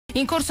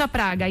In corso a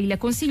Praga il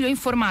Consiglio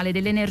informale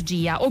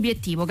dell'energia,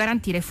 obiettivo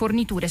garantire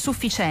forniture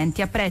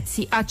sufficienti a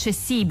prezzi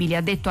accessibili,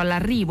 ha detto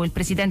all'arrivo il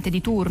presidente di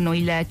turno,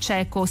 il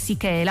ceco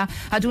Sikela,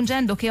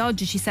 aggiungendo che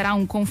oggi ci sarà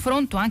un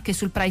confronto anche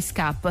sul price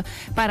cap.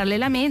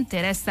 Parallelamente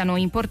restano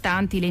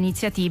importanti le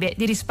iniziative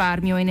di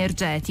risparmio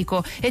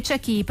energetico e c'è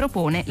chi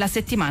propone la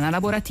settimana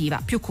lavorativa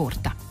più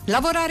corta.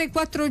 Lavorare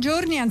 4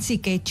 giorni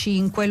anziché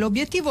 5.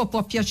 L'obiettivo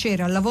può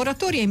piacere a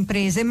lavoratori e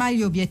imprese, ma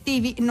gli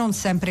obiettivi non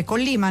sempre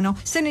collimano.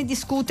 Se ne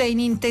discute in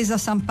Intesa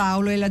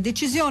Sanpaolo e la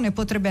decisione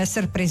potrebbe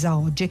essere presa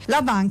oggi.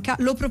 La banca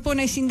lo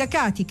propone ai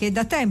sindacati, che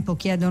da tempo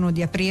chiedono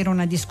di aprire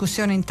una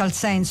discussione in tal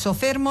senso,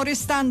 fermo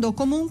restando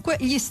comunque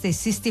gli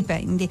stessi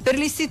stipendi. Per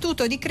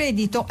l'istituto di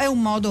credito è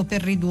un modo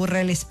per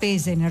ridurre le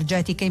spese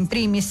energetiche in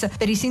primis.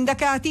 Per i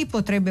sindacati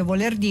potrebbe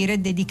voler dire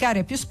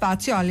dedicare più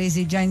spazio alle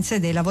esigenze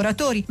dei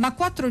lavoratori, ma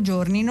 4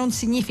 giorni non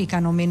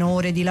significano meno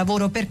ore di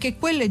lavoro, perché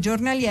quelle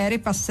giornaliere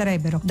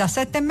passerebbero da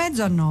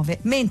 7,5 a 9,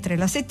 mentre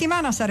la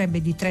settimana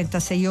sarebbe di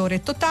 36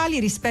 ore totali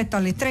rispetto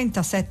alle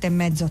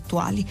 37,5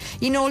 attuali.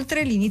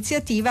 Inoltre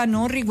l'iniziativa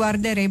non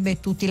riguarderebbe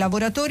tutti i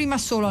lavoratori, ma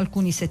solo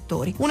alcuni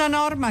settori. Una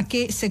norma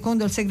che,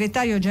 secondo il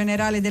segretario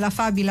generale della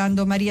Fabi,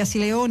 Maria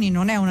Sileoni,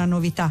 non è una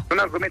novità. È un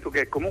argomento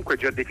che è comunque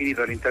già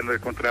definito all'interno del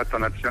contratto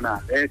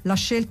nazionale. La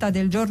scelta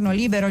del giorno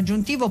libero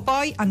aggiuntivo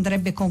poi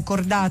andrebbe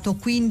concordato,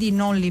 quindi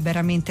non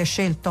liberamente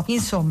scelto.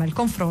 Insomma, il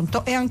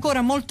confronto è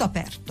ancora molto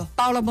aperto.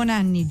 Paola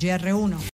Bonanni, GR1.